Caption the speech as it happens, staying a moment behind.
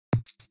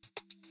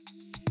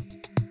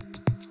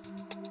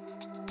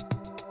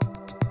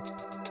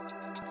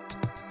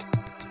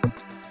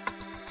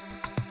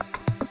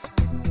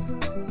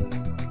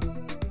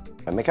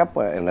MK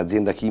è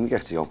un'azienda chimica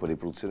che si occupa di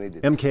produzione di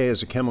MK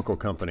is a chemical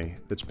company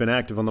that's been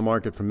active on the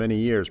market for many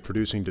years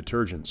producing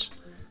detergents.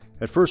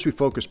 At first we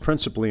focused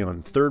principally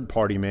on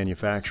third-party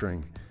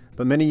manufacturing,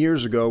 but many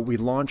years ago we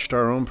launched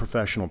our own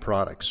professional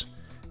products,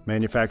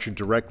 manufactured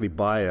directly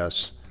by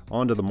us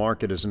onto the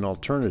market as an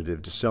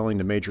alternative to selling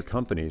to major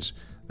companies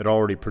that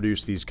already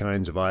produce these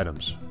kinds of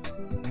items.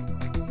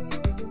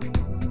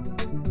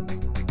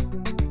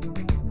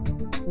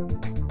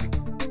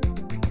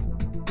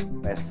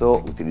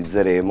 Adesso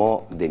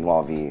utilizzeremo dei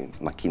nuovi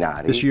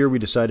macchinari. This year we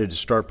decided to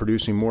start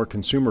producing more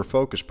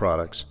consumer-focused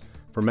products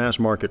for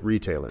mass-market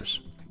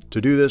retailers.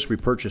 To do this, we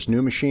purchased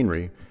new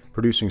machinery,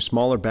 producing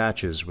smaller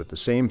batches with the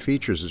same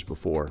features as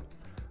before,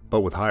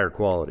 but with higher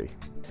quality.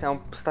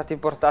 Siamo stati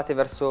portati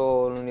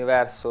verso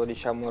l'universo,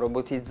 diciamo,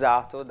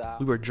 robotizzato da...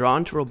 We were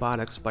drawn to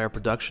robotics by our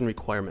production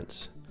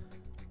requirements.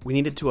 We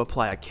needed to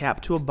apply a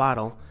cap to a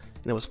bottle,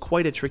 and it was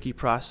quite a tricky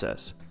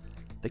process.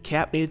 The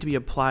cap needed to be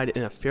applied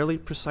in a fairly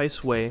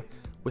precise way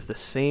with the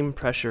same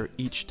pressure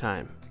each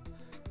time.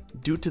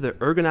 Due to the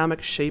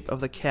ergonomic shape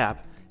of the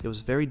cap, it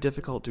was very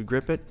difficult to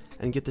grip it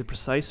and get the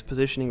precise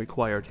positioning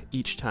required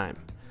each time.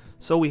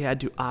 So we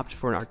had to opt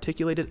for an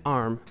articulated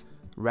arm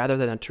rather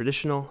than a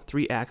traditional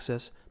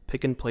 3-axis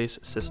pick-and-place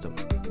system.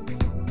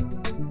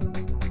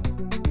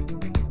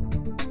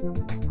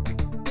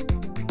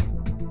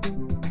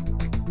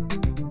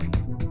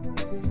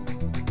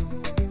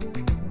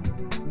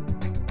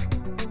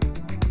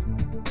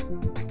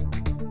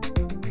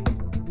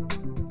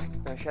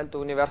 Scelto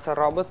Universal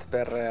Robot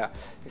per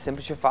il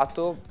semplice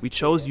fatto. We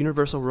chose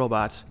Universal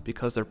Robots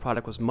because their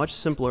product was much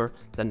simpler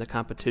than the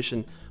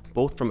competition,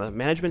 both from a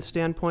management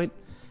standpoint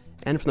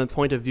and from the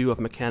point of view of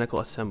mechanical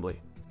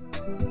assembly.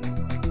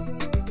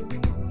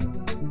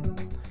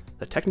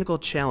 The technical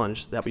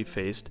challenge that we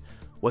faced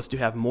was to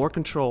have more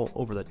control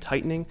over the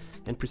tightening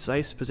and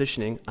precise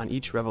positioning on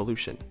each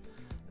revolution.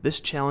 This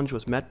challenge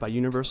was met by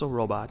Universal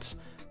Robots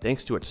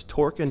thanks to its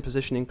torque and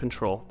positioning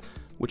control,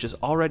 which is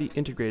already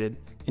integrated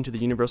into the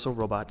Universal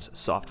Robots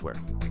software.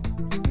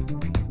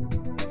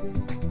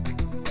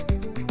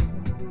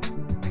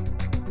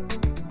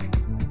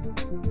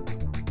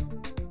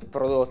 Il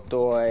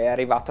prodotto è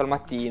arrivato al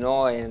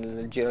mattino e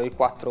nel giro di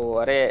 4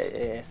 ore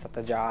è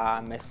stata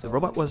già messo. The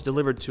robot was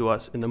delivered to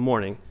us in the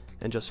morning,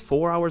 and just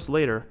 4 hours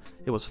later,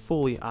 it was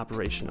fully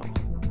operational.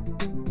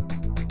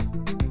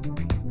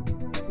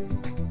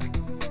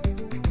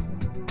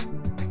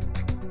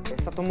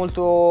 È stato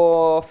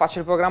molto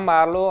facile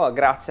programmarlo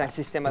grazie al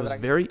sistema It was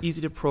very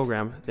easy to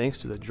program thanks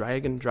to the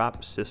drag and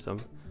drop system,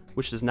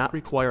 which does not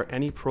require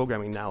any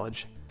programming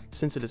knowledge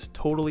since it is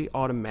totally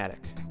automatic.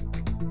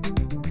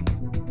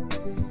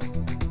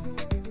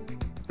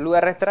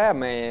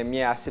 L'UR3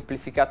 mi ha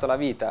semplificato la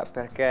vita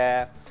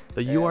perché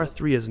The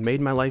UR3 has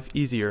made my life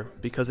easier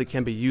because it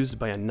can be used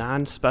by a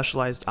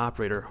non-specialized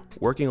operator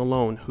working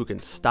alone who can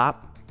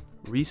stop,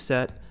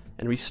 reset,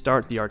 and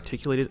restart the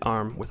articulated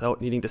arm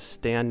without needing to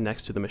stand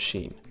next to the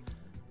machine.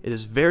 It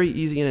is very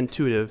easy and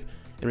intuitive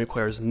and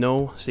requires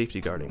no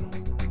safety guarding.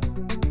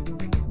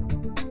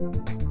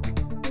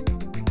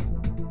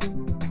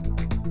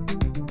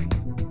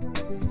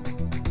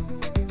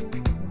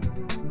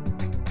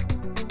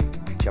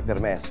 Ci ha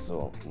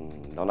permesso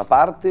da una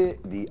parte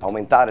di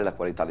aumentare la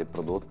qualità del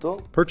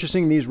prodotto.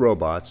 Purchasing these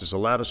robots has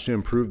allowed us to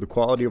improve the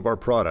quality of our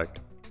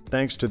product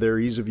thanks to their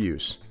ease of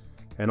use,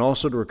 and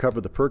also to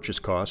recover the purchase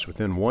costs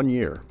within 1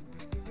 year.